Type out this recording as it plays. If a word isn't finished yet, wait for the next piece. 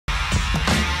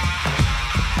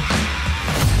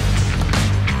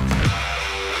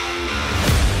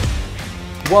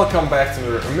welcome back to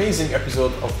another amazing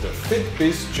episode of the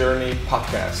FitBiz Journey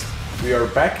podcast. We are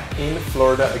back in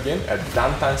Florida again at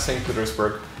downtown St.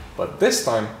 Petersburg, but this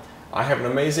time I have an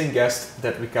amazing guest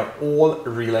that we can all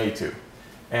relate to.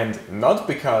 And not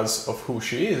because of who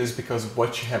she is, it's because of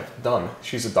what she has done.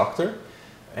 She's a doctor,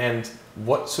 and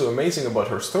what's so amazing about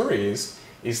her story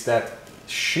is that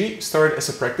she started as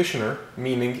a practitioner,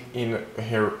 meaning in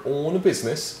her own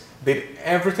business, did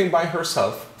everything by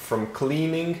herself, from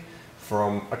cleaning,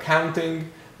 from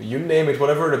accounting, you name it,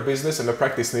 whatever the business and the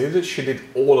practice needed, she did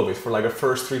all of it for like the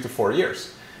first 3 to 4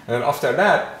 years. And then after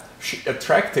that, she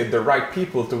attracted the right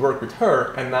people to work with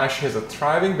her, and now she has a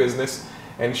thriving business,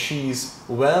 and she's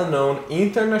well known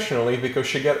internationally because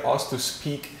she got asked to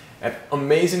speak at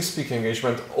amazing speaking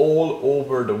engagement all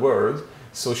over the world.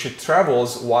 So she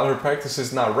travels while her practice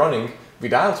is not running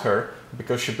without her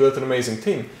because she built an amazing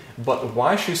team. But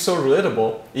why she's so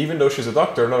relatable, even though she's a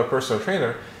doctor, not a personal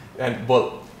trainer, and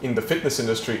well, in the fitness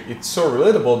industry, it's so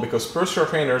relatable because personal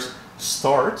trainers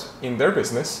start in their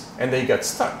business and they get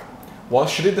stuck. Well,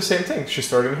 she did the same thing. She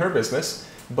started in her business,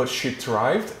 but she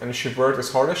thrived and she worked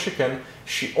as hard as she can.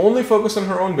 She only focused on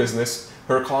her own business.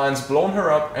 Her clients blown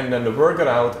her up, and then the word got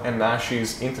out, and now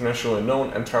she's internationally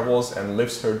known and travels and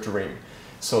lives her dream.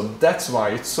 So that's why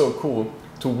it's so cool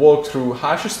to walk through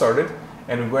how she started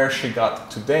and where she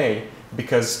got today,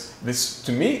 because this,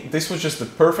 to me, this was just the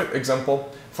perfect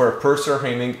example for a personal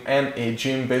training and a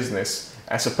gym business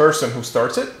as a person who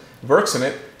starts it, works in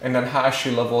it, and then how she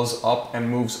levels up and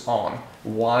moves on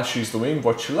while she's doing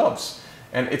what she loves.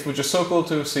 And it was just so cool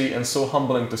to see and so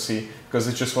humbling to see, because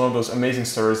it's just one of those amazing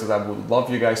stories that I would love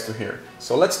you guys to hear.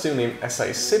 So let's tune in as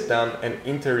I sit down and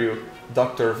interview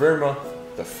Dr. Verma,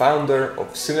 the founder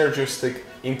of Synergistic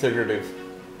Integrative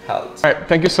Health. All right,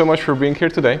 thank you so much for being here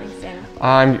today.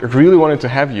 I'm really wanted to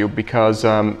have you because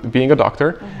being a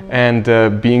doctor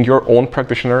and being your own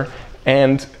practitioner,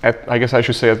 and I guess I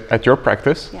should say at your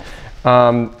practice,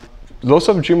 yes. Lots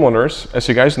of gym owners, as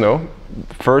you guys know,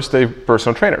 first they're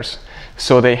personal trainers.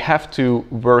 So they have to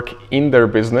work in their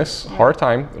business, hard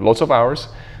time, lots of hours,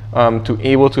 to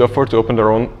able to afford to open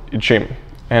their own gym.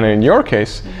 And in your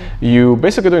case, you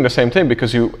basically doing the same thing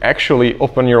because you actually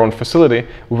open your own facility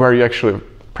where you actually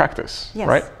practice, yes,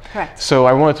 right? Correct. So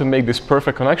I wanted to make this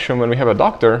perfect connection when we have a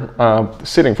doctor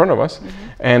sitting in front of us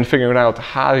and figuring out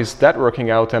how is that working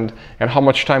out, and how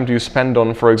much time do you spend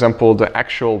on, for example, the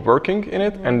actual working in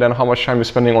it, and then how much time you're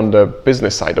spending on the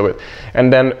business side of it.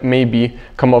 And then maybe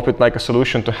come up with like a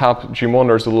solution to help gym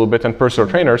owners a little bit and personal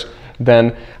trainers.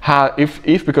 Then how,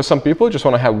 if because some people just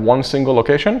want to have one single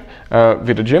location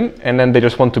with a gym, and then they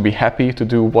just want to be happy to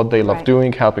do what they love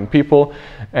doing, helping people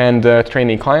and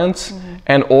training clients,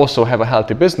 and also have a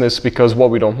healthy business, because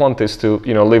what we don't want is to,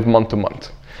 you know, live month to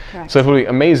month. Correct. So it would be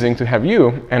amazing to have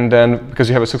you, and then because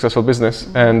you have a successful business,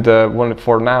 and one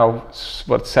for now,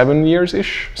 what, 7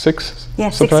 years-ish? 6? Yeah,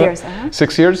 6 years.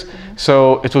 6 years.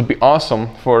 So it would be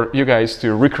awesome for you guys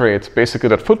to recreate basically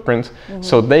that footprint,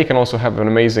 so they can also have an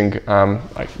amazing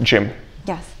like gym.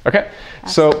 Yes. Okay.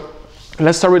 Absolutely. So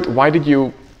let's start with, why did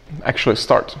you actually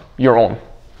start your own?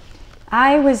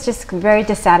 I was just very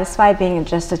dissatisfied being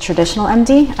just a traditional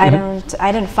MD.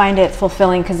 I didn't find it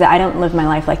fulfilling because I don't live my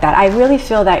life like that. I really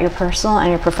feel that your personal and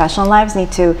your professional lives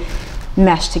need to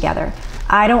mesh together.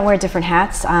 I don't wear different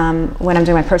hats when I'm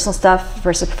doing my personal stuff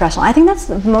versus professional. I think that's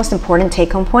the most important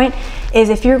take-home point, is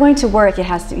if you're going to work, you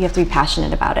have to be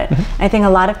passionate about it. I think a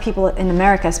lot of people in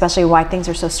America, especially why things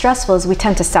are so stressful, is we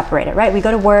tend to separate it, right? We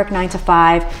go to work 9 to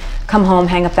 5, come home,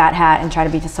 hang up that hat, and try to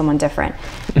be someone different.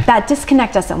 That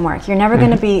disconnect doesn't work. You're never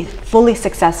going to be fully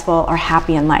successful or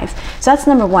happy in life. So that's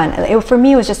number one. For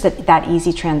me, it was just that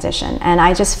easy transition. And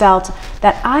I just felt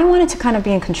that I wanted to kind of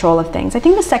be in control of things. I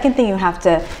think the second thing you have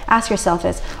to ask yourself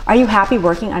is, are you happy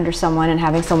working under someone and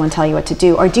having someone tell you what to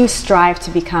do? Or do you strive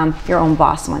to become your own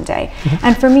boss one day?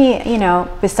 And for me, you know,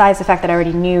 besides the fact that I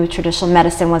already knew traditional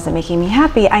medicine wasn't making me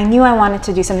happy, I knew I wanted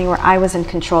to do something where I was in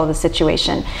control of the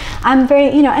situation. I'm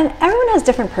very, you know, and everyone has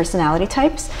different personality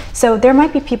types. So there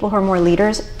might be people who are more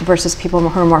leaders versus people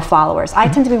who are more followers. I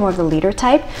tend to be more of the leader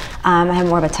type. I have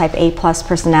more of a type A+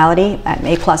 personality,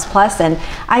 A++, and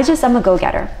I'm a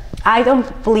go-getter. I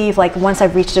don't believe like once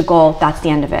I've reached a goal, that's the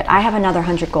end of it. I have another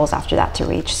 100 goals after that to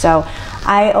reach. So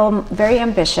I am very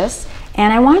ambitious,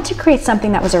 and I wanted to create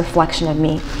something that was a reflection of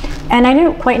me. And I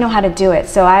didn't quite know how to do it.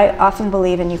 So I often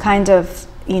believe in, you kind of,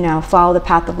 you know, follow the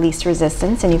path of least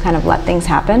resistance, and you kind of let things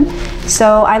happen.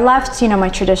 So I left, you know, my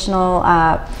traditional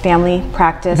family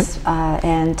practice,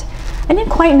 and I didn't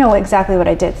quite know exactly what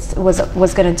I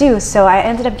was going to do, so I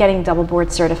ended up getting double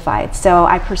board certified. So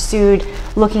I pursued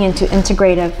looking into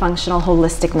integrative, functional,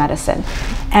 holistic medicine.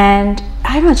 And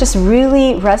I don't know, just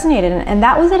really resonated. And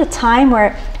that was at a time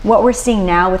where what we're seeing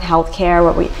now with healthcare,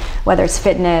 whether it's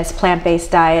fitness, plant-based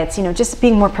diets, you know, just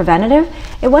being more preventative,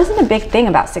 it wasn't a big thing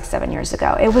about 6-7 years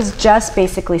ago. It was just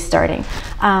basically starting.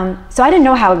 So I didn't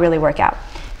know how it would really work out.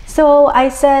 So I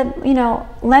said, you know,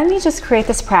 let me just create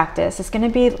this practice. It's going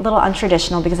to be a little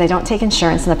untraditional because I don't take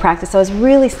insurance in the practice. So I was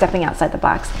really stepping outside the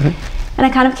box. And I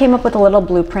kind of came up with a little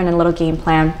blueprint and a little game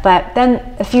plan. But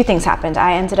then a few things happened.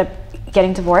 I ended up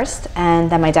getting divorced,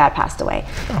 and then my dad passed away.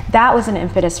 That was an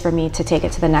impetus for me to take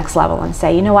it to the next level and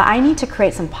say, you know what, I need to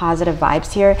create some positive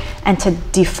vibes here and to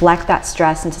deflect that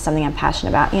stress into something I'm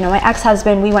passionate about. You know, my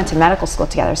ex-husband, we went to medical school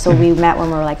together. So we met when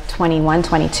we were like 21,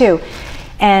 22.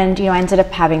 And, you know, I ended up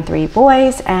having 3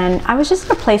 boys, and I was just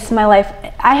in a place in my life.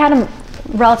 I had them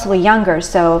relatively younger,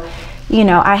 so, you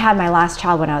know, I had my last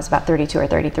child when I was about 32 or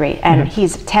 33, and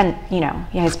he's 10, you know,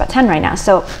 yeah, he's about 10 right now.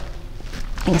 So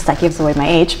I guess that gives away my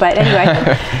age, but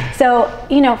anyway. So,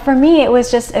 you know, for me, it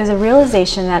was a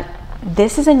realization that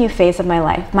this is a new phase of my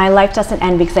life. My life doesn't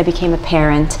end because I became a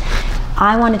parent.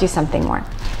 I want to do something more.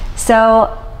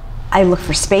 So I look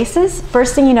for spaces.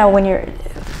 First thing, you know, when you're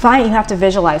fine, you have to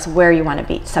visualize where you want to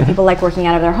be. Some people like working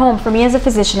out of their home. For me as a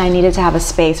physician, I needed to have a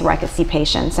space where I could see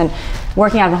patients, and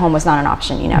working out of the home was not an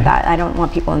option. You know, that I don't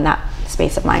want people in that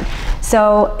space of mine.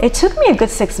 So it took me a good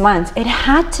 6 months. It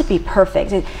had to be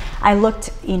perfect. I looked,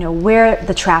 you know, where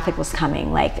the traffic was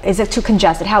coming. Like, is it too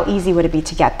congested? How easy would it be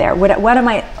to get there? What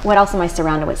else am I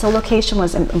surrounded with? So location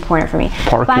was important for me.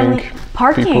 Parking.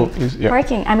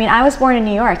 Parking. I mean, I was born in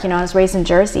New York. You know, I was raised in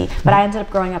Jersey, but I ended up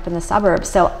growing up in the suburbs.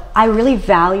 So I really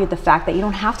valued the fact that you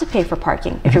don't have to pay for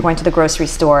parking if you're going to the grocery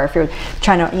store, if you're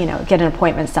trying to, you know, get an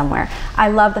appointment somewhere. I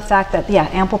love the fact that, yeah,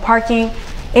 ample parking.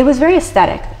 It was very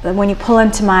aesthetic. When you pull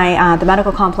into my the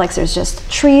medical complex, there's just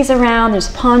trees around.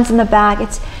 There's ponds in the back.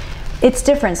 It's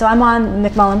different. So I'm on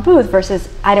McMullen Booth versus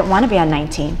I didn't want to be on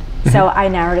 19. So I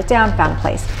narrowed it down, found a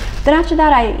place. Then after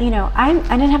that, I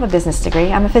didn't have a business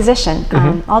degree. I'm a physician.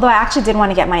 Although I actually did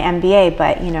want to get my MBA,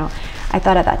 but you know, I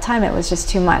thought at that time it was just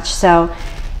too much. So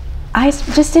I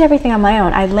just did everything on my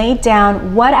own. I laid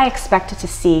down what I expected to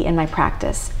see in my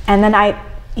practice, and then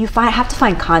you have to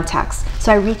find contacts.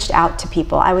 So I reached out to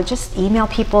people. I would just email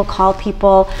people, call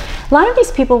people. A lot of these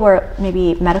people were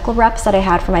maybe medical reps that I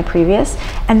had from my previous,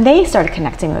 and they started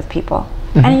connecting with people.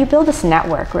 And you build this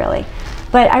network, really.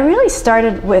 But I really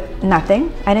started with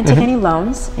nothing. I didn't take any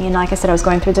loans. You know, like I said, I was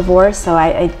going through divorce, so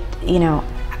I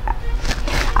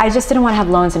just didn't want to have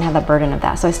loans and have the burden of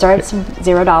that. So I started some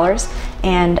 $0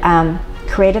 and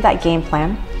created that game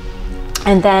plan.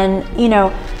 And then, you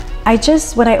know,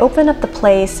 when I opened up the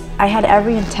place, I had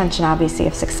every intention, obviously,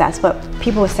 of success, but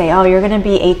people would say, oh, you're going to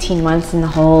be 18 months in the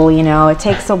hole, you know, it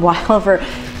takes a while.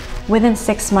 Within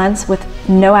 6 months, with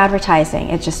no advertising,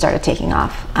 it just started taking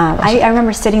off. I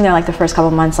remember sitting there like the first couple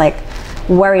of months, like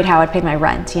worried how I'd pay my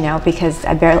rent, you know, because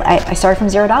I started from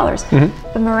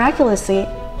 $0. But miraculously,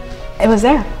 it was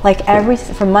there. Like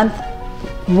from month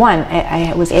 1,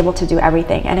 I was able to do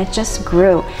everything, and it just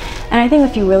grew. And I think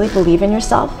if you really believe in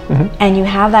yourself and you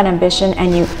have that ambition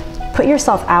and you put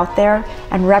yourself out there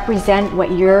and represent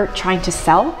what you're trying to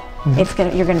sell,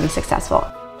 you're gonna be successful.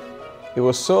 It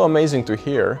was so amazing to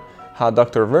hear how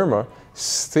Dr. Verma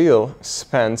still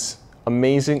spends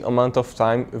amazing amount of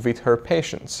time with her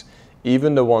patients.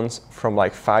 Even the ones from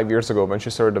like 5 years ago when she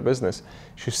started the business,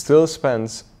 she still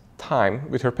spends time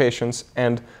with her patients,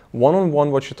 and one-on-one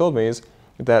what she told me is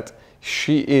that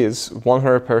she is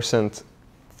 100%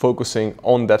 focusing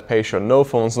on that patient. No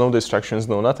phones, no distractions,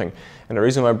 no nothing. And the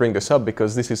reason why I bring this up,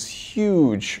 because this is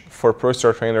huge for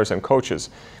personal trainers and coaches,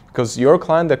 because your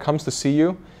client that comes to see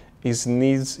you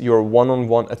needs your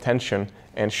one-on-one attention,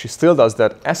 and she still does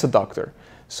that as a doctor.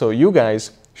 So you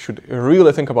guys should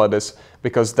really think about this,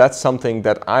 because that's something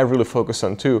that I really focus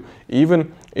on too.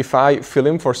 Even if I fill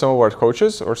in for some of our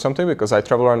coaches or something, because I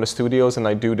travel around the studios and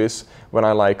I do this when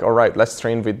I like, all right, let's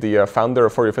train with the founder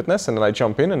of For Your Fitness, and then I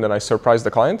jump in and then I surprise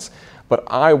the clients. But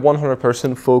I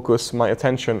 100% focus my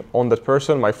attention on that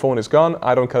person. My phone is gone.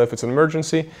 I don't care if it's an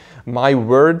emergency. My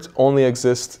word only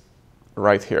exists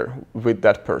right here with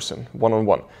that person,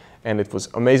 one-on-one. And it was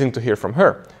amazing to hear from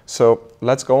her. So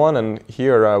let's go on and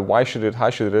hear why she did it, how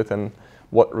she did it, and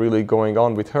what really going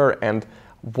on with her, and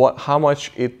how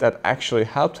much that actually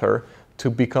helped her to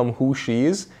become who she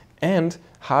is, and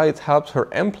how it helped her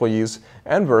employees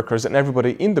and workers and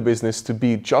everybody in the business to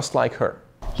be just like her.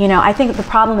 You know, I think the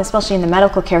problem, especially in the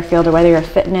medical care field, or whether you're a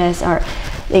fitness or,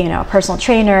 you know, a personal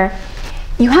trainer,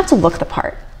 you have to look the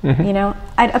part. You know,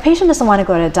 a patient doesn't want to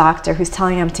go to a doctor who's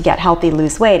telling them to get healthy,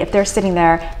 lose weight, if they're sitting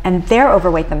there and they're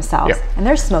overweight themselves and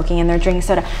they're smoking and they're drinking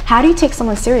soda. How do you take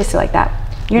someone seriously like that?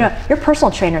 Your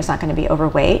personal trainer is not going to be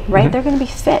overweight, right? They're going to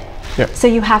be fit. Yeah. So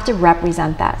you have to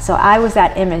represent that. So I was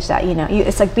that image that,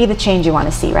 it's like be the change you want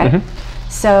to see, right?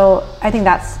 So I think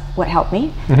that's what helped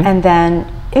me. And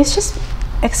then it's just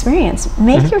experience.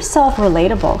 Make yourself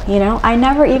relatable, I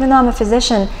never, even though I'm a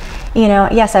physician,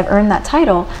 yes, I've earned that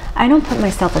title, I don't put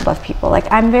myself above people.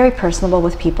 Like, I'm very personable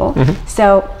with people.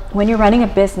 So when you're running a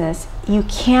business, you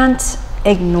can't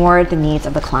ignore the needs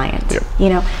of the client.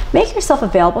 Make yourself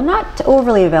available, not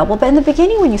overly available, but in the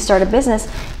beginning when you start a business,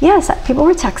 yes, people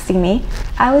were texting me.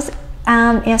 I was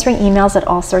answering emails at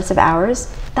all sorts of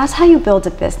hours. That's how you build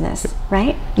a business,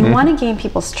 right? You want to gain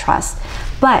people's trust,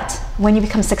 but when you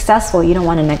become successful, you don't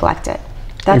want to neglect it.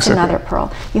 That's another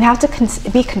pearl. You have to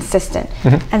be consistent.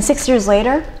 And 6 years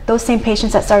later, those same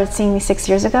patients that started seeing me 6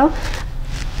 years ago,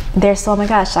 they're still, oh my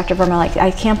gosh, Dr. Verma, like,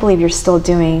 I can't believe you're still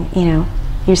doing,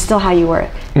 you're still how you were.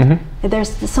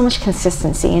 There's so much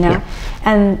consistency,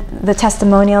 and the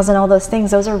testimonials and all those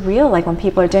things, those are real. Like, when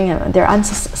people are doing it, they're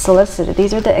unsolicited.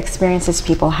 These are the experiences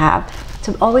people have.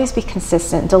 To always be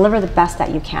consistent, deliver the best that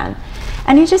you can.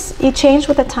 And you change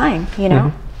with the time,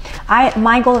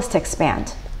 my goal is to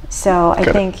expand. So I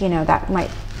think, that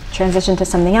might transition to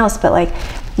something else, but like,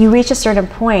 you reach a certain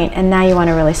point and now you want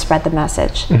to really spread the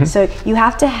message. So you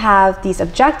have to have these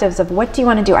objectives of, what do you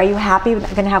want to do? Are you happy with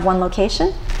going to have one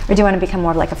location, or do you want to become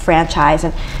more of like a franchise?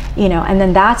 And and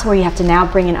then that's where you have to now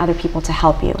bring in other people to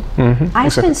help you. I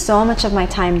spend so much of my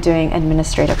time doing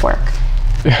administrative work.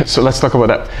 Yeah, so let's talk about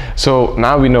that. So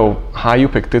now we know how you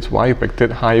picked it, why you picked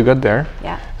it, how you got there.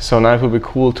 Yeah. So now it will be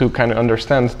cool to kind of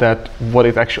understand that what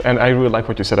it actually, and I really like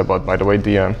what you said about, by the way,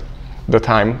 the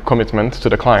time commitment to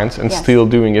the clients and still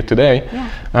doing it today,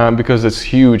 because it's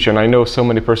huge. And I know so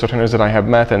many personal trainers that I have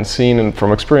met and seen and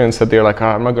from experience that they're like,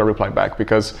 I'm not gonna reply back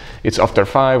because it's after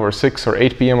 5 or 6 or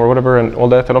 8 p.m. or whatever and all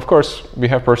that. And of course we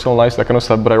have personal lives, that kind of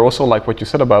stuff, but I also like what you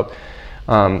said about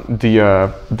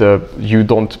you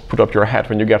don't put up your hat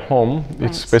when you get home.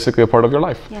 It's basically a part of your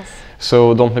life.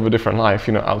 So don't live a different life,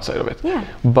 outside of it.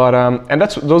 But and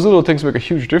those little things make a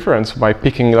huge difference by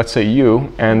picking, let's say,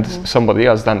 you and somebody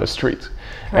else down the street.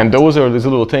 And those are these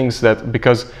little things that,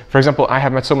 because, for example, I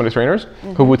have met so many trainers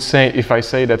who would say, if I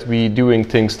say that we doing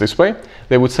things this way,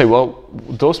 they would say, well,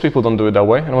 those people don't do it that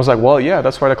way. And I was like, well, yeah,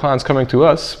 that's why the client's coming to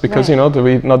us, because,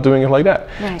 we're not doing it like that.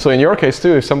 So in your case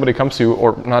too, if somebody comes to you,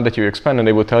 or not that you expand, and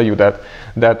they will tell you that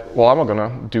well, I'm not gonna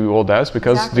do all that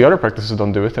because the other practices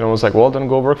don't do it. And I was like, well, then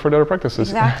go work for the other practices.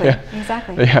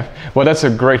 Exactly. Well, that's a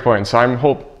great point. So I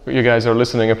hope you guys are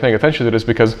listening and paying attention to this,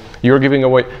 because you're giving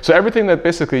away. So everything that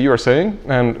basically you are saying,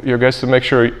 and you guys to make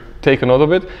sure take a note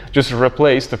of it, just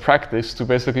replace the practice to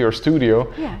basically your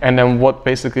studio, and then what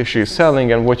basically she's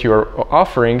selling and what you're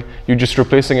offering, you're just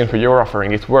replacing it for your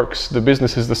offering. It works. The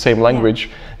business is the same language.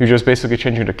 You're just basically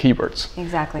changing the keywords.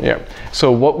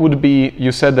 So what would be,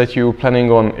 you said that you're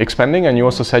planning on expanding, and you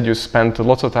also said you spent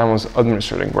lots of time on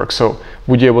administrating work. So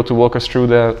would you able to walk us through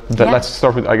let's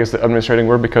start with, I guess, the administrating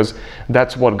work, because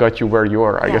that's what got you where you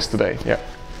are, I guess, today.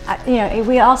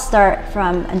 We all start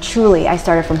from, and truly, I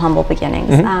started from humble beginnings.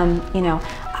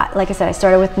 Like I said, I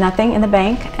started with nothing in the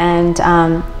bank, and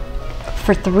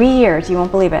for 3 years, you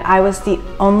won't believe it, I was the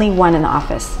only one in the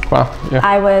office. Wow.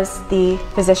 I was the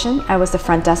physician, I was the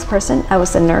front desk person, I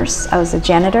was the nurse, I was the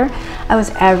janitor, I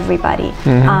was everybody.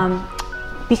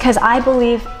 Because I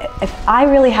believe if I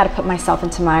really had to put myself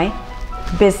into my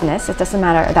business, it doesn't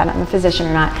matter that I'm a physician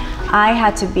or not, I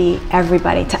had to be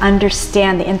everybody to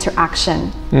understand the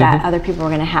interaction that other people were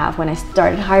going to have when I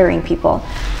started hiring people.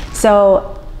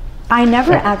 So I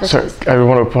never advertised. Sorry, I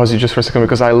want to pause you just for a second,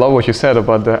 because I love what you said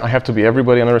about I have to be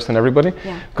everybody and understand everybody.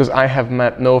 Because I have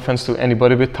met, no offense to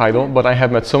anybody with title, but I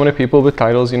have met so many people with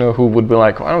titles, who would be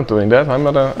like, oh, I'm not doing that. I'm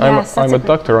a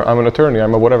doctor, I'm an attorney,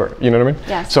 I'm a whatever. You know what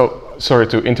I mean? So sorry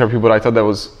to interrupt you, but I thought that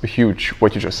was huge,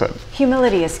 what you just said.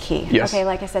 Humility is key. Okay,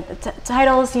 like I said, the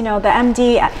titles, the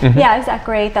MD, is that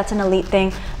great? That's an elite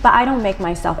thing. But I don't make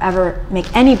myself ever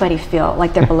make anybody feel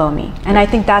like they're below me. And I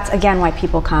think that's, again, why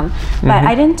people come. But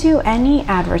I didn't do any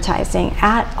advertising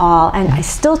at all. And I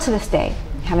still, to this day,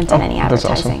 haven't done any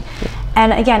advertising. That's awesome.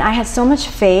 And again, I had so much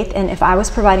faith in if I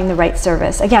was providing the right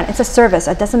service. Again, it's a service.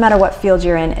 It doesn't matter what field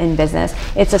you're in business.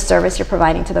 It's a service you're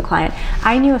providing to the client.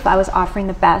 I knew if I was offering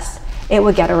the best, it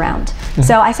would get around.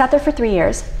 So I sat there for 3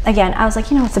 years. Again, I was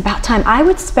like, it's about time. I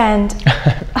would spend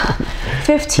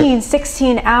 15,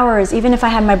 16 hours, even if I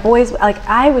had my boys,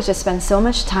 I would just spend so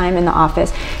much time in the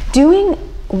office doing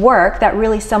work that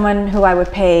really someone who I would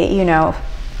pay,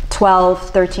 $12,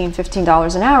 $13,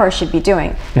 $15 an hour should be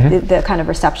doing, the kind of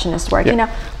receptionist work, you know,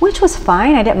 which was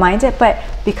fine. I didn't mind it, but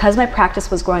because my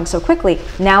practice was growing so quickly,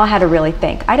 now I had to really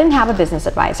think. I didn't have a business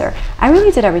advisor. I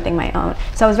really did everything my own.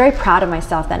 So I was very proud of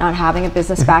myself that not having a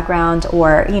business background,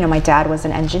 or, you know, my dad was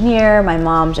an engineer, my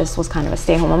mom just was kind of a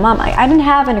stay-at-home mom. I didn't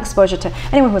have an exposure to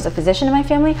anyone who was a physician in my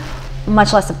family,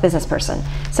 much less a business person.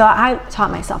 So I taught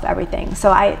myself everything.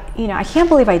 So I can't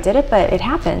believe I did it, but it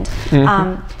happened.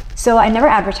 So I never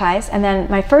advertised. And then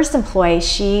my first employee,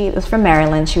 she was from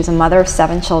Maryland. She was a mother of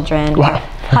 7 children. Wow.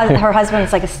 Her husband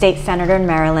was like a state senator in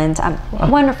Maryland. Wow.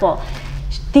 Wonderful.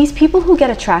 These people who get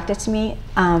attracted to me,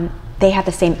 they have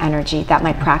the same energy that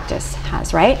my practice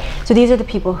has, right? So these are the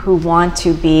people who want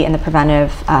to be in the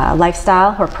preventive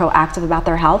lifestyle, who are proactive about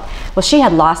their health. Well, she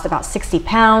had lost about 60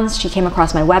 pounds. She came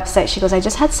across my website. She goes, I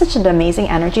just had such an amazing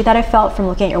energy that I felt from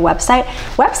looking at your website.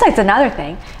 Website's another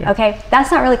thing, okay?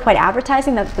 That's not really quite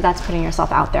advertising, but that's putting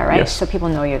yourself out there, right? Yes. So people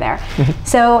know you're there.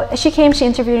 So she came, she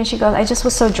interviewed, and she goes, I just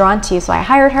was so drawn to you. So I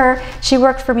hired her. She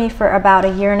worked for me for about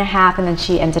 1.5 years, and then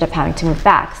she ended up having to move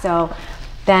back. So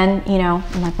then, you know,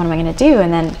 I'm like, what am I going to do?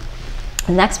 And then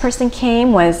the next person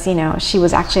came was, you know, she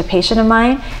was actually a patient of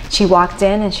mine. She walked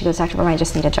in and she goes, Dr. Verma, I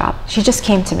just need a job. She just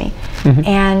came to me.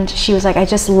 And she was like, I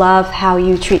just love how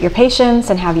you treat your patients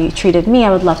and how you treated me.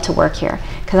 I would love to work here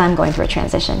because I'm going through a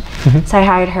transition. So I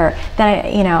hired her.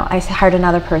 Then I hired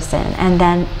another person. And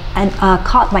then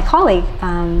my colleague,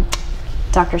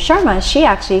 Dr. Sharma, she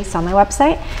actually saw my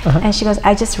website and she goes,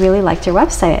 I just really liked your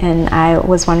website and I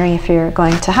was wondering if you're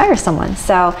going to hire someone.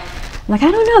 So I'm like,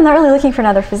 I don't know, I'm not really looking for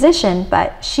another physician,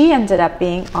 but she ended up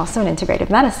being also in integrative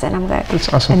medicine. I'm like, that's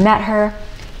awesome. I met her,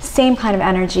 same kind of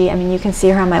energy. I mean, you can see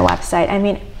her on my website. I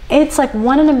mean, it's like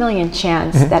 1 in a million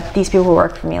chance that these people will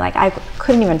work for me. Like I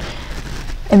couldn't even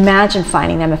imagine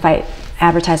finding them if I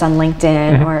advertise on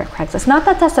LinkedIn or Craigslist. Not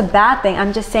that that's a bad thing.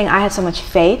 I'm just saying I had so much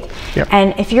faith.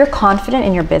 And if you're confident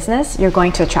in your business, you're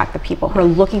going to attract the people who are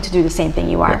looking to do the same thing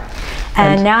you are.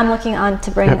 And now I'm looking on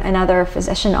to bring another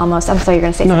physician almost. I'm sorry, you're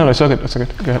going to say something. No, it's okay. It's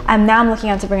okay. Go ahead. Now I'm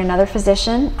looking on to bring another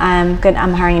physician. I'm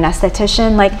hiring an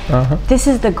esthetician. Like this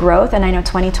is the growth, and I know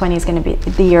 2020 is going to be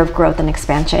the year of growth and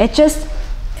expansion.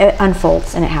 It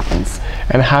unfolds and it happens.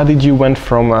 And how did you went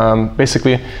from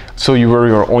basically, so you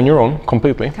were on your own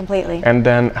completely? Completely. And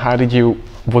then how did you,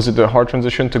 was it a hard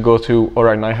transition to go to, all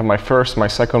right, now I have my first, my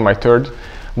second, my third?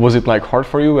 Was it like hard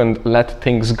for you and let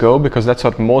things go? Because that's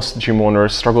what most gym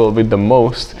owners struggle with the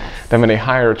most. Then when they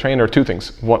hire a trainer, 2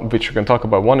 things, which you can talk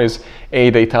about. One is,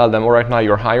 they tell them, all right, now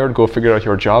you're hired, go figure out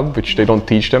your job, which they don't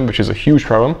teach them, which is a huge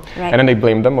problem. And then they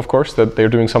blame them, of course, that they're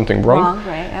doing something wrong.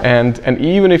 And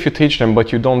even if you teach them,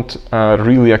 but you don't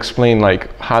really explain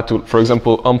like how to, for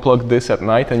example, unplug this at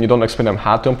night, and you don't explain them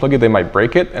how to unplug it, they might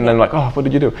break it, and then like, oh, what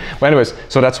did you do? But anyways,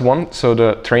 so that's one. So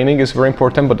the training is very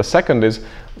important, but the second is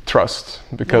trust,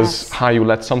 because how you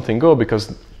let something go,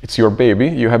 because it's your baby,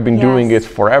 you have been doing it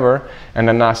forever, and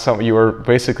then now you are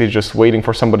basically just waiting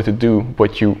for somebody to do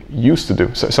what you used to do.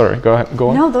 So, sorry, go ahead, go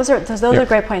on. No, those are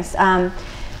great points.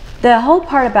 The whole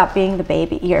part about being the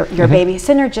baby, your baby,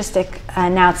 Synergistic,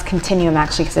 now it's Continuum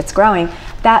actually because it's growing,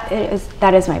 that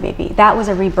is my baby. That was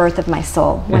a rebirth of my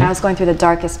soul when I was going through the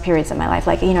darkest periods of my life.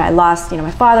 Like, I lost,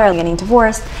 my father, I was getting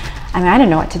divorced. I mean, I didn't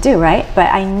know what to do, right?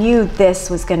 But I knew this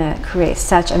was gonna create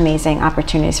such amazing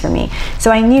opportunities for me.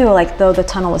 So I knew, like, though the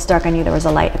tunnel was dark, I knew there was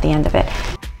a light at the end of it.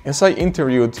 As I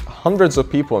interviewed hundreds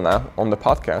of people now on the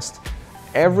podcast,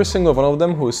 every single one of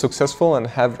them who is successful and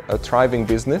have a thriving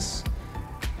business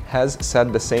has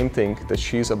said the same thing that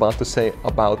she's about to say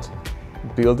about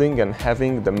building and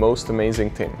having the most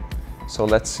amazing team. So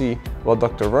let's see what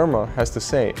Dr. Verma has to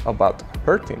say about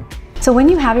her team. So when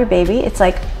you have your baby, it's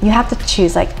like you have to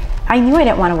choose. Like, I knew I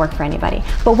didn't want to work for anybody,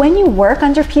 but when you work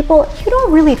under people, you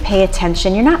don't really pay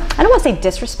attention. You're not, I don't want to say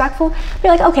disrespectful, but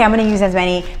you're like, okay, I'm going to use as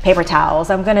many paper towels.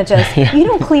 I'm going to just, you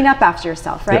don't clean up after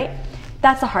yourself, right?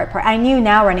 That's the hard part. I knew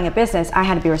now running a business, I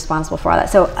had to be responsible for all that.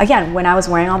 So again, when I was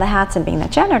wearing all the hats and being the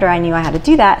janitor, I knew I had to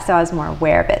do that. So I was more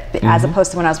aware of it, as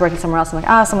opposed to when I was working somewhere else, I'm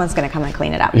like, oh, someone's going to come and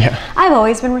clean it up. I've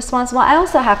always been responsible. I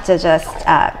also have to just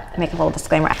make a little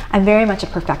disclaimer. I'm very much a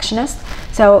perfectionist.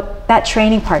 So that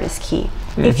training part is key.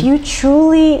 If you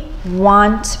truly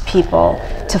want people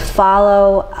to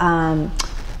follow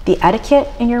the etiquette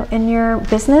in your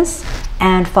business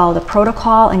and follow the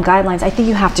protocol and guidelines, I think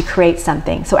you have to create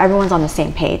something so everyone's on the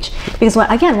same page. Because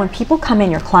when people come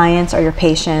in, your clients or your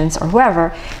patients or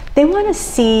whoever, they want to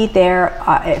see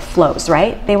it flows,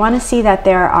 right? They want to see that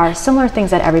there are similar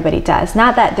things that everybody does.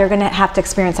 Not that they're going to have to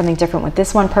experience something different with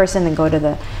this one person and go to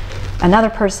the another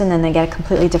person and they get a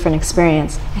completely different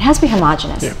experience. It has to be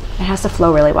homogenous. Yeah. It has to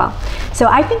flow really well. So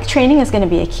I think training is going to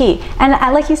be a key. And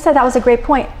like you said, that was a great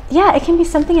point. Yeah, it can be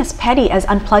something as petty as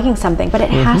unplugging something, but it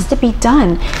has to be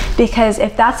done, because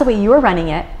if that's the way you're running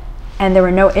it and there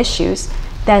were no issues,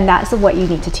 then that's what you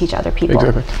need to teach other people.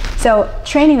 Exactly. So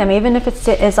training them, even if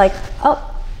it's like, oh,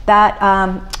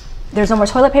 that there's no more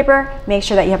toilet paper, make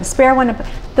sure that you have a spare one.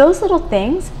 Those little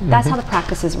things, that's how the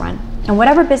practice is run. And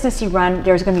whatever business you run,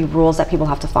 there's going to be rules that people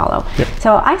have to follow. Yep.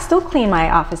 So I still clean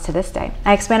my office to this day.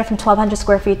 I expanded from 1,200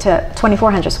 square feet to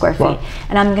 2,400 square feet. Wow.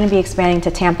 And I'm going to be expanding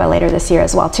to Tampa later this year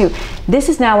as well too. This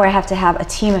is now where I have to have a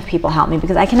team of people help me,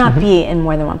 because I cannot be in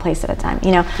more than one place at a time.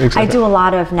 You know, exactly. I do a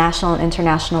lot of national and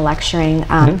international lecturing.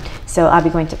 So I'll be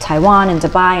going to Taiwan and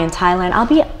Dubai and Thailand. I'll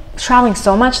be traveling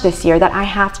so much this year that I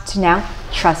have to now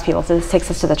trust people. So this takes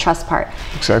us to the trust part.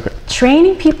 Exactly.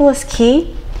 Training people is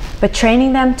key, but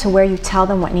training them to where you tell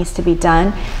them what needs to be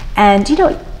done. And you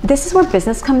know, this is where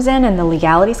business comes in and the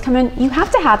legalities come in. You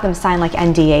have to have them sign like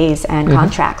NDAs and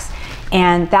contracts.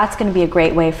 And that's going to be a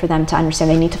great way for them to understand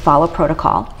they need to follow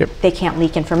protocol. Yep. They can't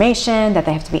leak information, that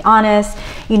they have to be honest.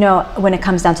 You know, when it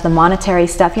comes down to the monetary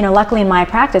stuff, you know, luckily in my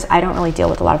practice, I don't really deal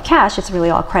with a lot of cash. It's really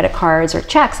all credit cards or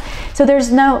checks. So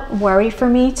there's no worry for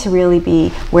me to really be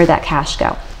where that cash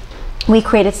go. We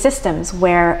created systems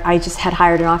where I just had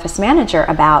hired an office manager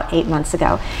about 8 months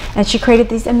ago, and she created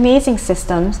these amazing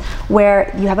systems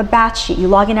where you have a batch sheet, you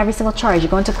log in every single charge, you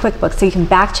go into QuickBooks so you can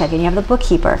back check, and you have the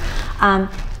bookkeeper.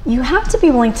 You have to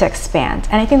be willing to expand.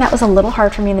 And I think that was a little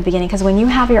hard for me in the beginning, because when you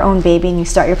have your own baby and you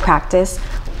start your practice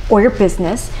or your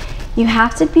business, you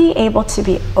have to be able to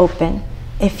be open.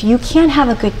 If you can't have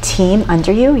a good team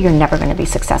under you, you're never going to be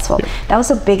successful. Yeah. That was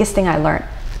the biggest thing I learned.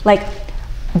 Like,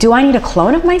 do I need a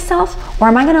clone of myself, or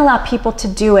am I going to allow people to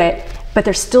do it, but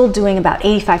they're still doing about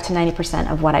 85 to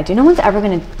 90% of what I do? No one's ever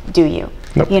going to do you,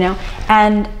 you know?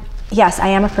 And yes, I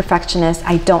am a perfectionist.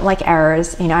 I don't like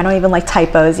errors. You know, I don't even like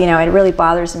typos. You know, it really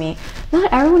bothers me.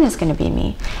 Not everyone is going to be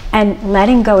me. And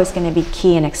letting go is going to be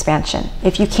key in expansion.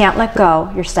 If you can't let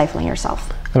go, you're stifling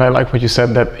yourself. And I like what you said,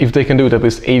 that if they can do it at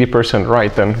least 80%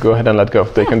 right, then go ahead and let go.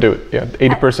 They can do it. Yeah,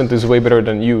 80% is way better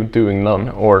than you doing none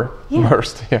or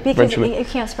worst. Yeah, because eventually. You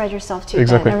can't spread yourself too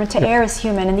exactly. thin. Remember, to err is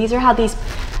human, and these are how these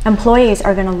employees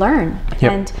are going to learn. Yep.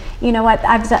 And you know what?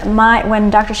 When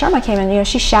Dr. Sharma came in, you know,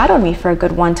 she shadowed me for a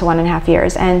good 1 to 1.5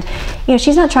 years, and you know,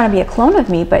 she's not trying to be a clone of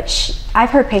me, but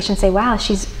I've heard patients say, "Wow,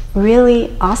 she's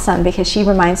really awesome because she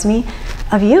reminds me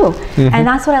of you," and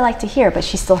that's what I like to hear. But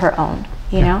she's still her own.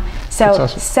 You know, so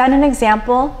awesome. Set an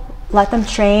example, let them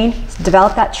train,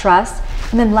 develop that trust,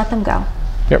 and then let them go.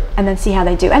 Yep. And then see how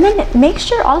they do. And then make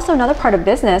sure also, another part of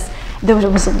business,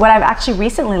 what I've actually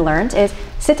recently learned is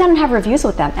sit down and have reviews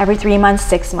with them every 3 months,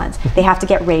 6 months. They have to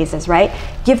get raises, right?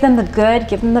 Give them the good,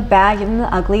 give them the bad, give them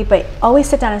the ugly, but always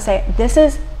sit down and say, this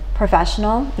is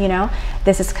professional, you know,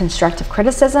 this is constructive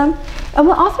criticism. And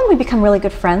often we become really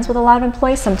good friends with a lot of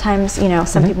employees, sometimes, you know,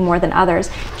 some people more than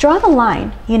others. Draw the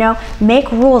line, you know,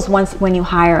 make rules when you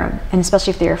hire them, and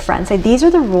especially if they're your friends. Say, these are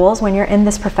the rules when you're in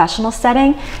this professional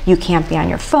setting. You can't be on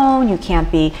your phone, you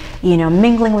can't be, you know,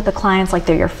 mingling with the clients like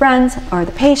they're your friends or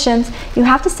the patients. You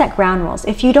have to set ground rules.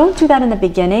 If you don't do that in the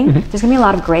beginning, there's gonna be a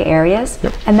lot of gray areas,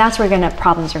 and that's where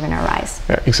problems are gonna arise.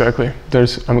 Yeah, exactly.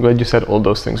 I'm glad you said all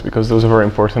those things, because those are very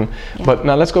important. Yeah. But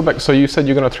now let's go back. So you said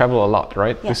you're going to travel a lot,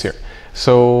 right? Yes. This year.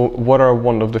 So what are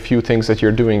one of the few things that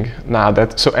you're doing now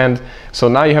so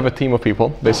now you have a team of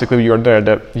people, basically you're there,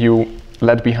 that you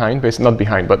led behind, not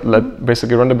behind, but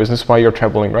basically run the business while you're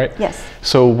traveling, right? Yes.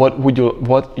 So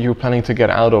what you're planning to get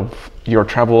out of your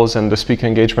travels and the speaking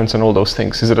engagements and all those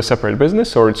things? Is it a separate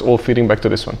business, or it's all feeding back to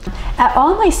this one?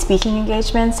 All my speaking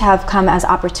engagements have come as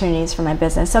opportunities for my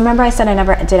business. So remember I said I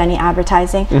never did any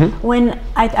advertising. When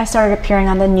I started appearing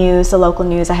on the news, the local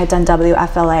news, I had done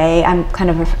WFLA. I'm kind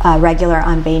of a regular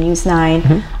on Bay News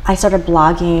 9. I started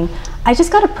blogging. I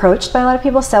just got approached by a lot of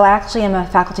people. So I actually am a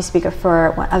faculty speaker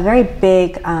for a very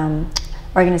big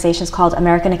organizations called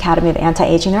American Academy of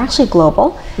Anti-Aging. They're actually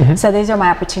global. So these are my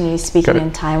opportunities, speaking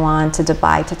in Taiwan, to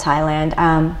Dubai, to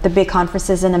Thailand. The big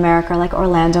conferences in America like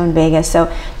Orlando and Vegas.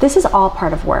 So this is all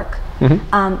part of work.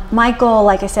 My goal,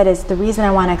 like I said, is the reason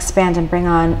I want to expand and bring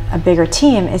on a bigger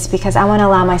team is because I want to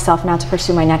allow myself now to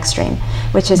pursue my next dream,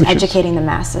 which is educating the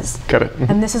masses. Got it.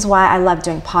 And this is why I love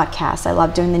doing podcasts. I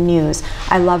love doing the news.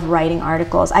 I love writing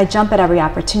articles. I jump at every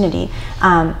opportunity.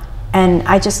 And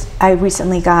I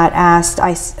recently got asked,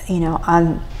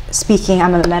 on speaking.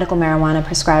 I'm a medical marijuana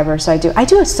prescriber, so I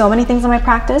do so many things in my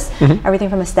practice, everything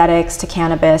from aesthetics to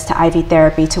cannabis to IV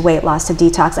therapy to weight loss to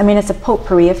detox. I mean, it's a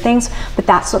potpourri of things, but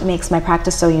that's what makes my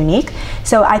practice so unique.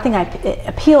 So I think it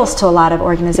appeals to a lot of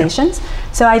organizations.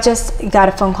 So I just got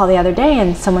a phone call the other day,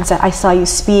 and someone said, I saw you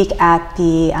speak at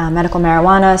the Medical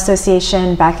Marijuana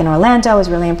Association back in Orlando. I was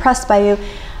really impressed by you.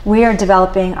 We are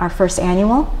developing our first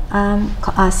annual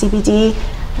CBD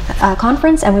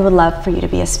conference, and we would love for you to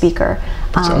be a speaker.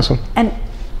 That's awesome. And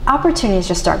opportunities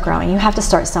just start growing. You have to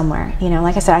start somewhere. You know,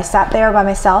 like I said, I sat there by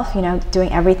myself, you know,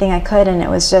 doing everything I could, and it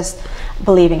was just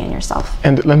believing in yourself.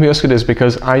 And let me ask you this,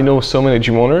 because I know so many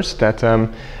gym owners that,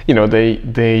 you know,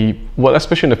 well,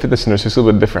 especially in the fitness industry, it's a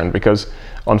little bit different, because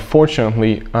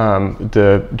unfortunately,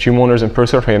 the gym owners and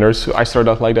personal trainers, I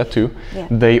started out like that too,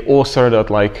 they all started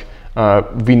out like,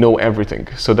 we know everything.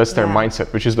 So that's their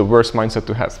mindset, which is the worst mindset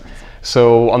to have.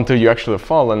 So until you actually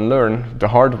fall and learn the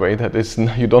hard way that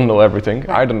you don't know everything,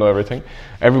 I don't know everything.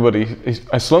 Everybody,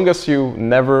 as long as you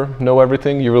never know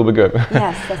everything, you will be good.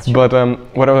 Yes, that's true. But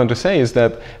what I want to say is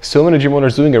that so many gym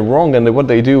owners doing it wrong, and what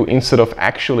they do, instead of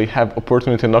actually have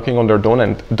opportunity knocking on their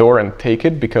door and take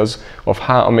it because of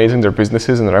how amazing their business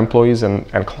is and their employees and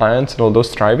clients and all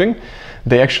those thriving,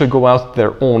 they actually go out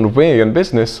their own way in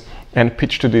business and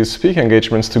pitch to these speaking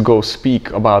engagements to go speak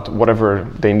about whatever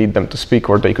they need them to speak,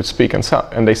 or they could speak and sell,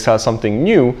 and they sell something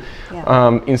new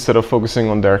instead of focusing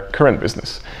on their current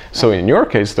business. So in your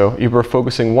case though, you were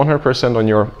focusing 100% on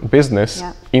your business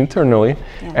internally,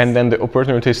 and then the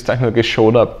opportunities technically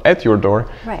showed up at your door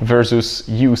versus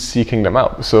you seeking them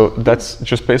out. So that's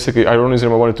just basically, I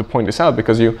wanted to point this out,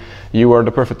 because you are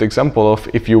the perfect example of,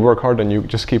 if you work hard and you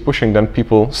just keep pushing, then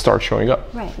people start showing up,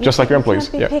 just like your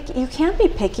employees. You can't be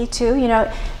picky too. You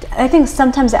know, I think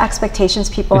sometimes the expectations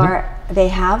people they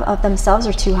have of themselves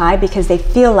are too high, because they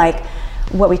feel like,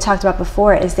 what we talked about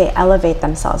before is they elevate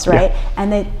themselves, right?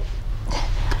 And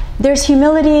there's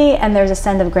humility and there's a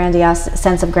sense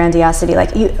of grandiosity.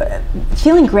 Like,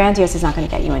 feeling grandiose is not going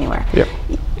to get you anywhere.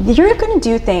 You're going to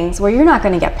do things where you're not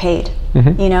going to get paid.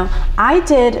 You know, I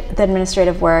did the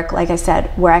administrative work, like I said,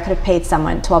 where I could have paid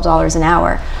someone $12 an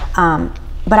hour,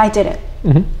 but I did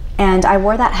it. And I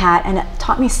wore that hat, and it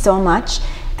taught me so much,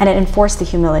 and it enforced the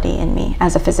humility in me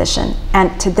as a physician.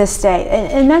 And to this day,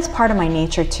 and that's part of my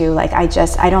nature too, like I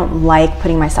don't like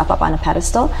putting myself up on a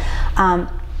pedestal.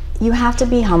 You have to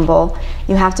be humble,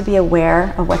 you have to be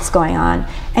aware of what's going on,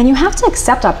 and you have to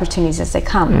accept opportunities as they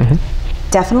come.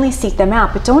 Definitely seek them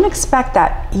out, but don't expect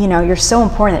that, you know, you're so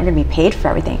important that you're gonna be paid for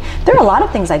everything. There are a lot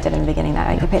of things I did in the beginning that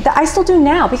I get paid, that I still do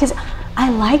now, because I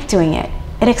like doing it.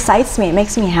 It excites me, it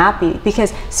makes me happy,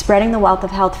 because spreading the wealth of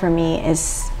health for me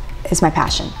is my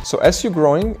passion. So as you're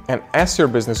growing and as your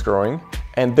business growing,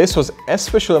 and this was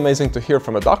especially amazing to hear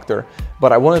from a doctor,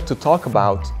 but I wanted to talk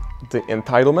about the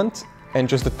entitlement and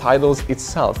just the titles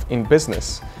itself in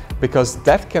business, because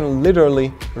that can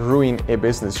literally ruin a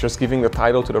business, just giving a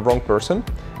title to the wrong person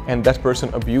and that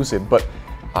person abuse it. But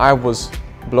I was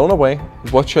blown away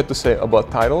what she had to say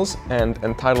about titles and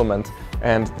entitlement.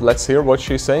 And let's hear what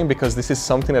she's saying, because this is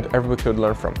something that everybody could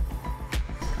learn from.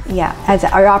 Yeah, as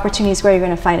our opportunities where you're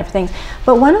going to find it for things.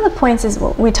 But one of the points is,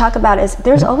 what we talk about is,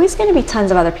 there's always going to be tons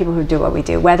of other people who do what we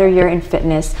do, whether you're in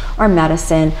fitness or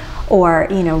medicine or,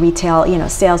 you know, retail, you know,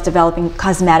 sales, developing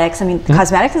cosmetics. I mean,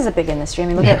 cosmetics is a big industry. I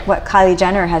mean, look at what Kylie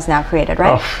Jenner has now created,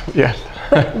 right? Oh, yeah.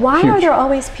 But why are there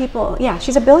always people,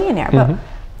 she's a billionaire, but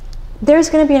there's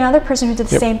going to be another person who did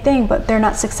the same thing, but they're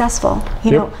not successful.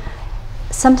 You know,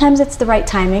 sometimes it's the right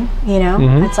timing, you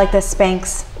know, it's like the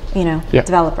Spanx, you know,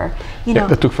 developer, you know.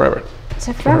 That took forever. It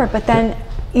took forever, but then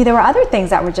there were other things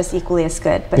that were just equally as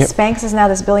good. But Spanx is now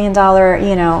this $1 billion,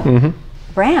 you know,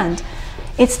 brand.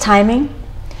 It's timing.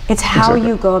 It's how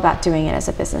you go about doing it as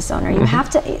a business owner. You have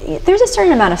to, there's a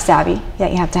certain amount of savvy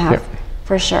that you have to have,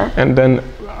 for sure. And then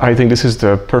I think this is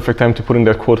the perfect time to put in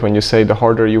that quote when you say, the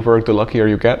harder you work, the luckier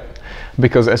you get.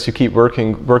 Because as you keep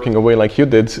working away like you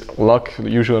did, luck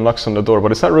usually knocks on the door,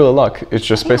 but it's not really luck. It's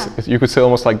just basically, you could say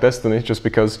almost like destiny, just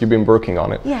because you've been working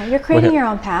on it. Yeah, you're creating your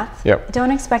own path.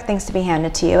 Don't expect things to be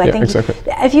handed to you. I think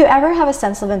if you ever have a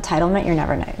sense of entitlement, you're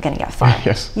never going to get far.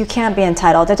 You can't be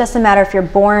entitled. It doesn't matter if you're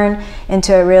born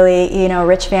into a really, you know,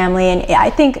 rich family. And I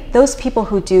think those people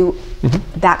who do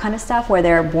that kind of stuff, where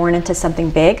they're born into something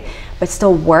big, but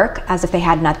still work as if they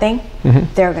had nothing,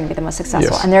 they're going to be the most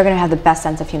successful, and they're going to have the best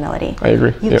sense of humility. I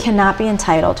agree. You cannot be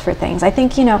entitled for things. I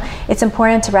think, you know, it's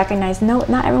important to recognize, no,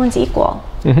 not everyone's equal,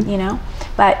 you know,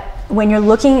 but when you're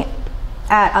looking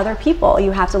at other people,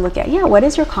 you have to look at, what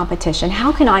is your competition?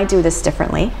 How can I do this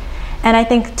differently? And I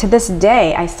think to this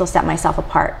day, I still set myself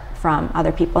apart from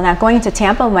other people. Now going into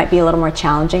Tampa might be a little more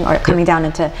challenging, or coming down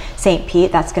into St.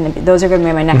 Pete, those are going to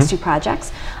be my next two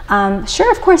projects.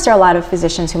 Sure, of course there are a lot of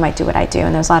physicians who might do what I do,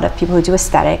 and there's a lot of people who do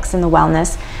aesthetics and the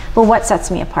wellness, but what sets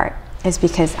me apart is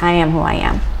because I am who I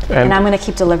am. And I'm going to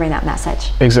keep delivering that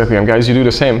message. Exactly, and guys, you do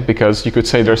the same, because you could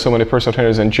say there's so many personal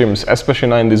trainers and gyms, especially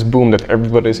now in this boom that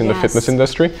everybody's in the fitness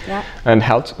industry and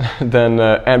health. Then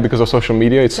and because of social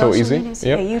media, it's so easy.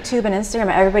 YouTube and Instagram,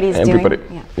 everybody's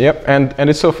doing. Yep, and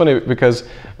it's so funny because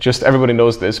just everybody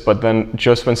knows this, but then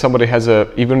just when somebody has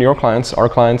even your clients, our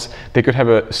clients, they could have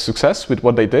a success with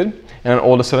what they did, and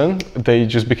all of a sudden they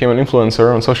just became an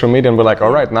influencer on social media and were like,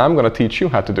 all right, now I'm going to teach you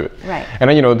how to do it. Right. And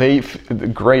then, you know, they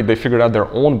figured out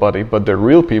their own body, but the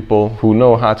real people who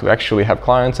know how to actually have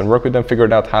clients and work with them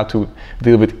figured out how to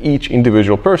deal with each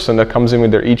individual person that comes in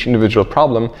with their each individual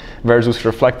problem, versus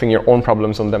reflecting your own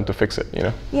problems on them to fix it, you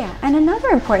know? Yeah, and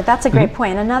that's a great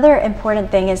point. Another important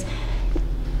thing is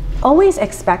always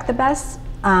expect the best,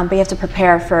 but you have to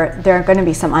prepare for there are going to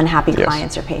be some unhappy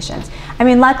clients or patients. I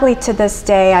mean, luckily to this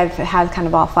day, I've had kind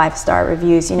of all 5-star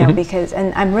reviews, you know, because,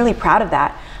 and I'm really proud of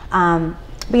that.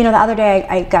 But you know, the other day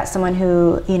I got someone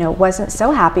who, you know, wasn't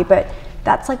so happy, but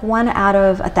that's like 1 out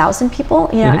of 1,000 people,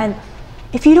 you know, and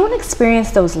if you don't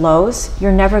experience those lows,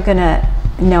 you're never going to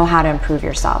know how to improve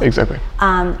yourself. Exactly.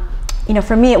 You know,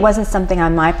 for me, it wasn't something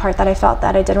on my part that I felt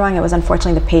that I did wrong. It was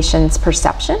unfortunately the patient's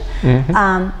perception.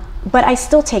 But I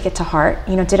still take it to heart.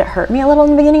 You know, did it hurt me a little in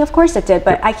the beginning? Of course it did,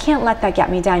 but I can't let that get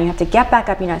me down. You have to get back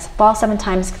up, you know, fall 7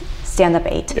 times, stand up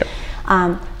 8.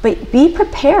 But be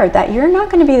prepared that you're not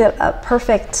going to be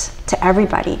perfect to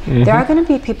everybody. There are going to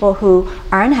be people who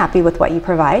are unhappy with what you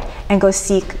provide and go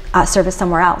seek service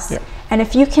somewhere else. And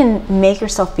if you can make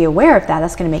yourself be aware of that,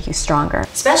 that's going to make you stronger.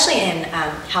 Especially in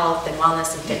health and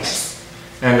wellness and fitness.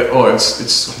 And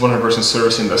it's 100%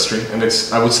 service industry, and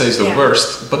I would say it's the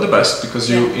worst, but the best, because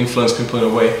you influence people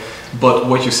in a way. But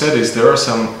what you said is there are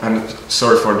some, and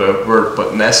sorry for the word,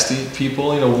 but nasty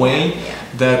people in a way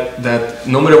that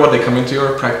no matter what, they come into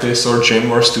your practice or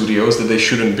gym or studios that they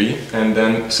shouldn't be, and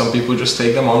then some people just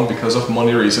take them on because of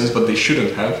money reasons, but they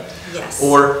shouldn't have.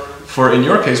 Or for in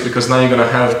your case, because now you're going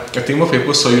to have a team of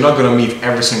people, so you're not going to meet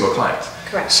every single client.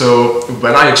 Correct. So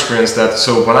when I experienced that,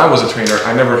 so when I was a trainer,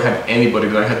 I never had anybody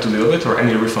that I had to deal with or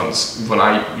any refunds when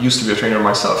I used to be a trainer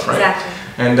myself, right?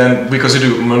 Exactly. And then because you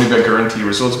do money back guarantee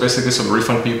results, basically, so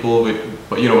refund people with,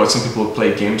 but you know what, some people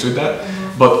play games with that.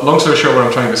 But long story short, what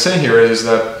I'm trying to say here is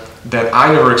that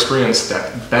I never experienced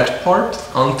that bad part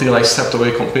until I stepped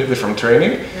away completely from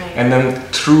training. And then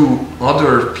through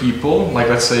other people, like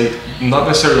let's say, not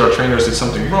necessarily our trainers did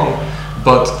something wrong,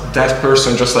 but that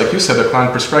person, just like you said, the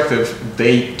client perspective,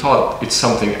 they thought it's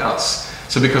something else.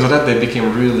 So because of that, they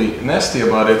became really nasty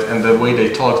about it, and the way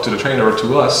they talked to the trainer or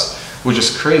to us was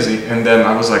just crazy. And then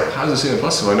I was like, how is this even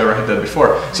possible? I never had that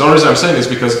before. So the only reason I'm saying is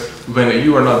because when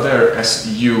you are not there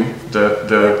as you,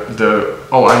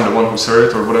 oh, I'm the one who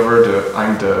started or whatever,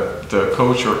 I'm the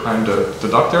coach or I'm the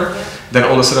doctor, then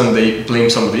all of a sudden they blame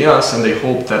somebody else and they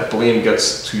hope that blame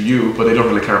gets to you, but they don't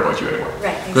really care about you anymore.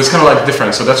 Exactly. It's kind of like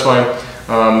different. So that's why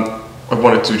I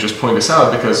wanted to just point this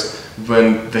out, because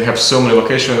when they have so many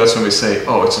locations, that's when we say,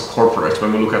 oh, it's a corporate.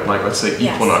 When we look at, like, let's say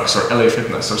Equinox or LA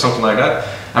Fitness or something like that.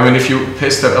 I mean, if you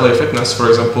paste that LA Fitness, for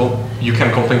example, you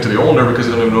can complain to the owner because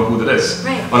you don't even know who that is.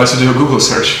 Unless you do a Google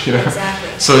search, you know.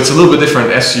 So it's a little bit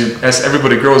different as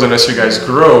everybody grows and as you guys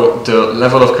grow, the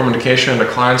level of communication, the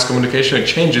client's communication, it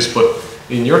changes. But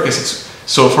in your case,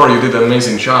 so far you did an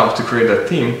amazing job to create that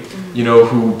team, you know,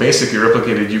 who basically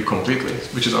replicated you completely,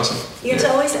 which is awesome. You have to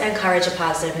always encourage a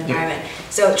positive environment.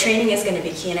 So training is going to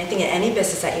be key, and I think in any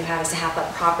business that you have is to have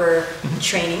that proper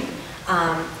training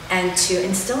and to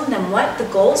instill in them what the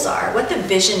goals are, what the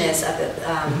vision is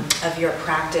of your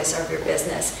practice or of your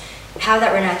business. Have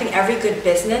that written. I think every good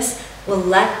business will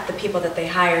let the people that they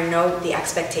hire know the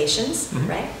expectations,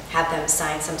 right? Have them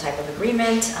sign some type of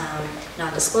agreement,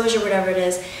 non-disclosure, whatever it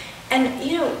is. And,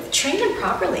 you know, train them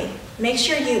properly. Make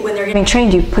sure when they're getting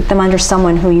trained, you put them under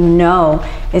someone who you know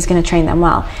is going to train them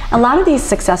well. A lot of these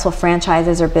successful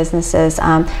franchises or businesses,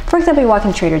 for example, you walk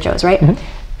in Trader Joe's, right?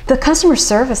 The customer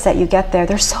service that you get there,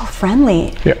 they're so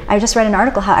friendly. I just read an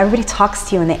article how everybody talks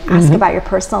to you and they ask about your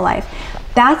personal life.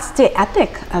 That's the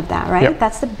ethic of that, right?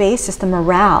 That's the basis, the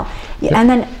morale. And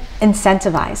then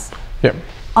incentivize.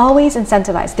 Always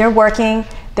incentivize. They're working,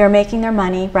 they're making their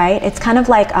money, right? It's kind of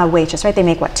like a waitress, right? They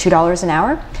make what, $2 an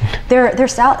hour?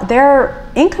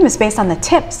 Their income is based on the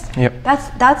tips.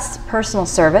 That's personal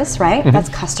service, right? That's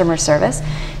customer service.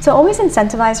 So always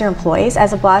incentivize your employees.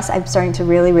 As a boss, I'm starting to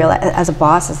really realize, as a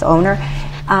boss, as the owner,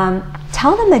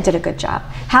 tell them they did a good job.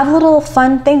 Have little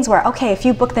fun things where, okay, if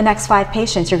you book the next 5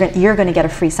 patients, you're going to get a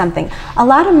free something. A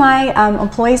lot of my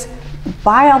employees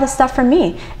buy all this stuff from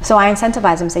me, so I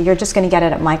incentivize them, say you're just going to get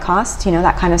it at my cost, you know,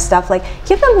 that kind of stuff. Like,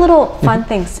 give them little fun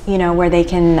things, you know, where they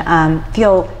can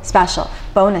feel special.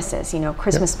 Bonuses, you know,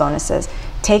 Christmas bonuses.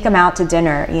 Take them out to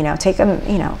dinner, you know, take them,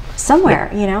 you know,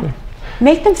 somewhere, you know,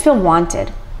 make them feel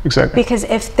wanted. Exactly. Because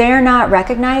if they're not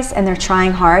recognized and they're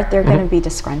trying hard, they're going to be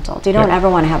disgruntled. You don't ever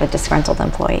want to have a disgruntled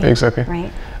employee. Exactly.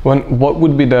 Right. What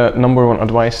would be the #1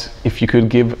 advice if you could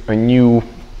give a new,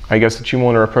 I guess, a gym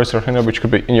owner, a personal trainer, which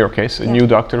could be in your case, a new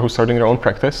doctor who's starting their own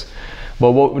practice?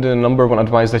 But what would be the #1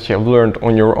 advice that you have learned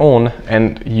on your own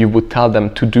and you would tell them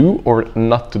to do or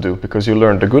not to do because you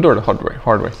learned the good or the hard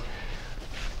way?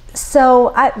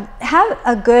 So have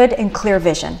a good and clear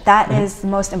vision. That is the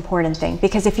most important thing,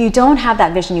 because if you don't have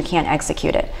that vision, you can't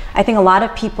execute it. I think a lot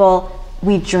of people,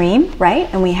 we dream, right?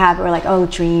 And we're like, oh,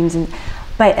 dreams,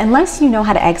 but unless you know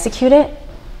how to execute it,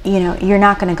 you know, you're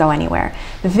not going to go anywhere.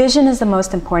 The vision is the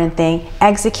most important thing.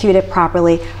 Execute it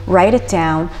properly, write it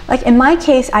down. Like in my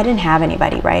case, I didn't have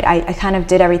anybody, right? I kind of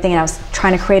did everything, and I was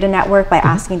trying to create a network by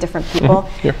asking different people,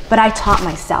 but I taught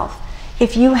myself.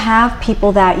 If you have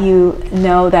people that you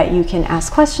know that you can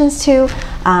ask questions to,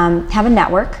 have a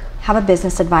network, have a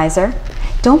business advisor,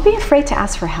 don't be afraid to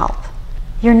ask for help.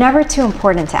 You're never too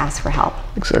important to ask for help.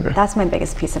 Exactly. That's my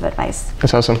biggest piece of advice.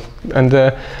 That's awesome. And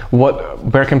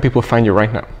where can people find you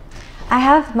right now? I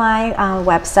have my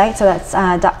website, so that's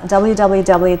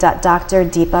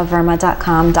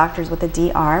www.drdeepaverma.com, doctors with a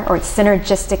DR, or it's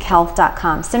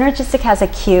synergistichealth.com. Synergistic has a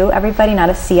Q, everybody,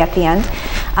 not a C at the end.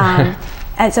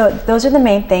 And so those are the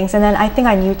main things. And then I think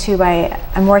on YouTube,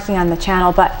 I'm working on the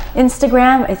channel, but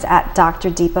Instagram, it's at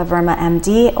Dr. Deepa Verma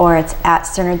MD, or it's at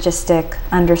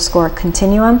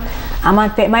Synergistic_continuum. I'm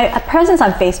on my presence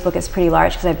on Facebook is pretty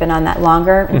large because I've been on that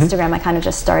longer. Instagram, I kind of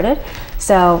just started.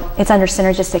 So it's under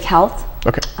Synergistic Health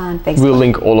on Facebook. We'll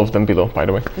link all of them below, by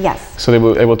the way. Yes. So they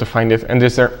will be able to find it. And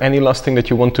is there any last thing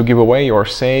that you want to give away or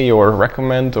say or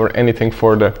recommend or anything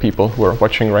for the people who are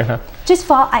watching right now? Just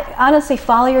honestly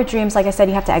follow your dreams. Like I said,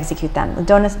 you have to execute them.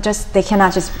 They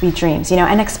cannot just be dreams, you know,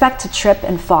 and expect to trip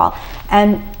and fall.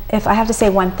 And if I have to say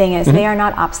one thing is they are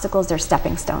not obstacles, they're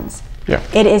stepping stones. Yeah.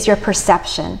 It is your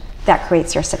perception that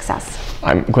creates your success.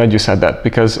 I'm glad you said that,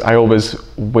 because I always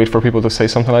wait for people to say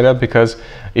something like that, because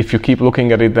if you keep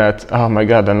looking at it that, oh my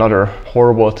God, another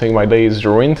horrible thing, my day is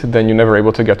ruined, then you're never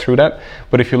able to get through that.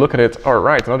 But if you look at it, all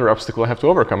right, another obstacle I have to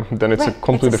overcome, then it's a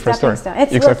completely different story. It's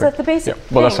the basic thing.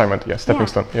 Well, that's what I meant, stepping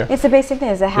stone. Yeah. It's the basic thing,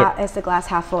 is the glass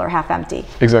half full or half empty.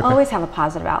 Exactly. Always have a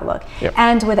positive outlook.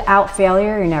 And without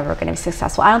failure, you're never going to be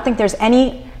successful. I don't think there's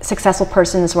any successful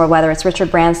person in this world, whether it's Richard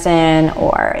Branson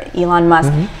or Elon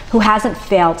Musk, who hasn't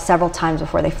failed several times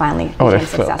before they finally became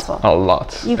successful. A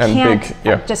lot. You can't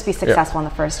just be successful on the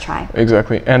first try.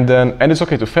 Exactly. And it's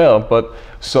okay to fail, but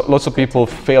lots of people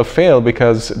fail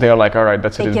because they are like, all right,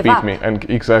 that's it, it beat me. And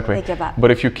exactly. They give up. But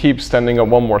if you keep standing up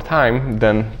one more time,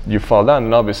 then you fall down,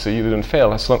 and obviously you didn't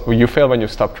fail. You fail when you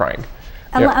stop trying.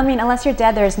 I mean, unless you're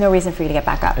dead, there's no reason for you to get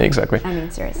back up. Exactly. I mean,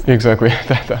 seriously. Exactly,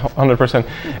 100%.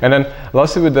 And then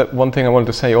lastly, with that one thing I wanted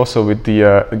to say also with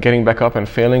the getting back up and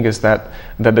failing is that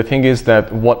the thing is that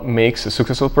what makes a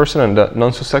successful person and the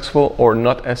non-successful or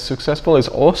not as successful is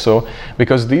also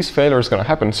because these failures are going to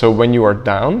happen. So when you are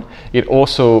down, it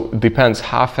also depends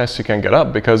how fast you can get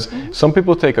up, because some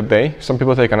people take a day, some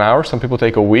people take an hour, some people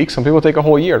take a week, some people take a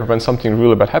whole year when something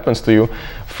really bad happens to you.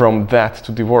 From that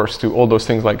to divorce to all those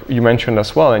things like you mentioned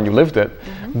as well, and you lived it,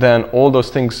 then all those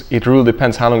things, it really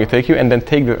depends how long it takes you, and then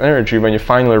take the energy when you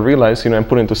finally realize, and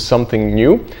put into something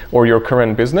new or your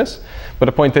current business. But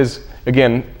the point is,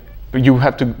 again, you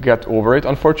have to get over it,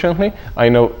 unfortunately. I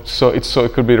know, so it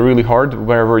could be really hard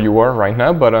wherever you are right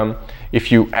now, but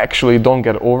if you actually don't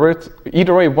get over it,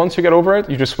 either way, once you get over it,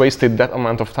 you just wasted that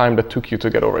amount of time that took you to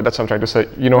get over it. That's what I'm trying to say.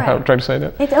 You know how I'm trying to say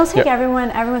that? It'll take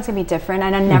everyone's gonna be different,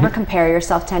 and never compare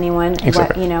yourself to anyone.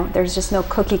 Exactly. There's just no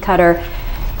cookie cutter,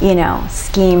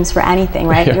 schemes for anything,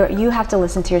 right? You have to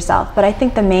listen to yourself. But I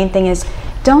think the main thing is,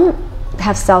 don't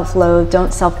have self-loathe,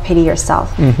 don't self-pity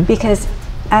yourself, because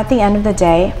at the end of the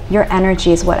day, your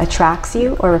energy is what attracts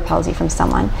you or repels you from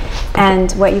someone.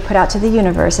 And what you put out to the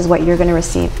universe is what you're going to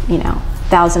receive,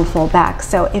 1,000-fold back.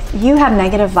 So if you have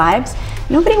negative vibes,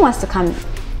 nobody wants to come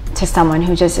to someone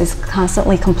who just is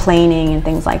constantly complaining and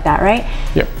things like that, right?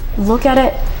 Yep. Look at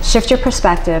it, shift your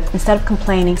perspective. Instead of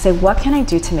complaining, say, what can I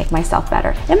do to make myself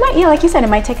better? It might, like you said, it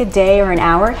might take a day or an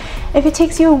hour. If it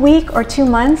takes you a week or 2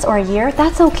 months or a year,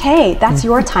 that's okay. That's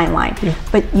your timeline.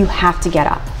 But you have to get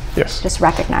up. Yes. Just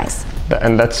recognize.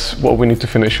 And that's what we need to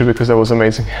finish with, because that was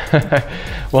amazing.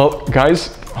 Well,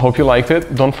 guys, hope you liked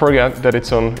it. Don't forget that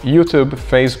it's on YouTube,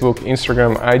 Facebook,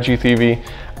 Instagram, IGTV,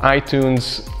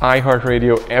 iTunes,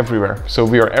 iHeartRadio, everywhere. So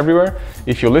we are everywhere.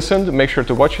 If you listened, make sure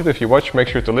to watch it. If you watch, make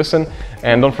sure to listen.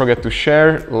 And don't forget to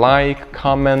share, like,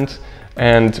 comment,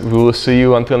 and we will see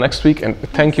you until next week. And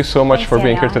thank you so much for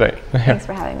being here today. Thanks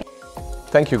for having me.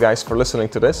 Thank you guys for listening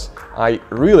to this. I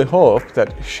really hope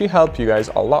that she helped you guys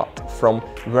a lot from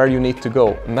where you need to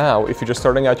go now if you're just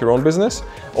starting out your own business,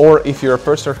 or if you're a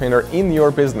personal trainer in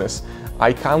your business.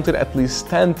 I counted at least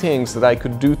 10 things that I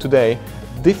could do today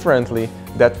differently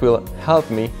that will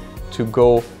help me to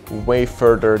go way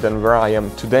further than where I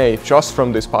am today just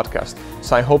from this podcast.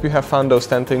 So I hope you have found those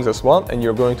 10 things as well, and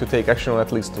you're going to take action on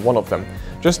at least one of them.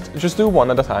 Just do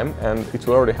one at a time, and it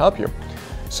will already help you.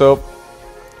 So,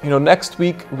 you know, next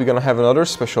week we're gonna have another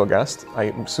special guest.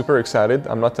 I'm super excited.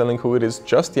 I'm not telling who it is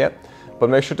just yet, but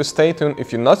make sure to stay tuned.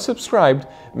 If you're not subscribed,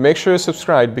 make sure you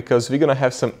subscribe, because we're gonna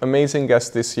have some amazing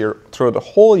guests this year throughout the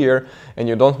whole year, and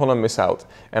you don't wanna miss out.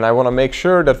 And I wanna make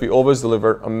sure that we always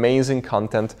deliver amazing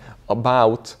content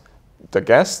about the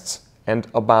guests and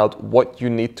about what you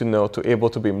need to know to be able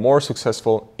to be more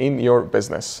successful in your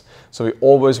business. So we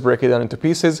always break it down into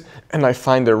pieces, and I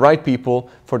find the right people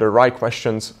for the right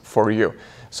questions for you.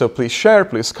 So please share,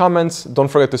 please comment. Don't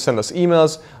forget to send us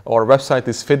emails. Our website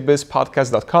is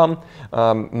fitbizpodcast.com.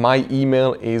 My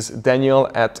email is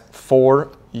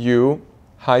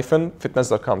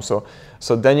daniel@4u-fitness.com. So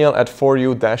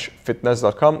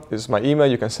daniel@4u-fitness.com is my email.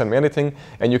 You can send me anything.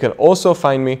 And you can also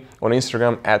find me on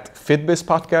Instagram at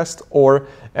FitBizPodcast or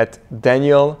at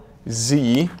Daniel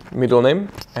Z, middle name,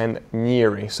 and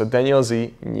Nieri. So Daniel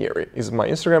Z Nieri is my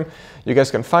Instagram. You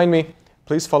guys can find me.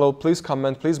 Please follow, please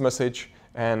comment, please message.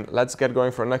 And let's get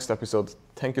going for the next episode.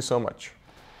 Thank you so much.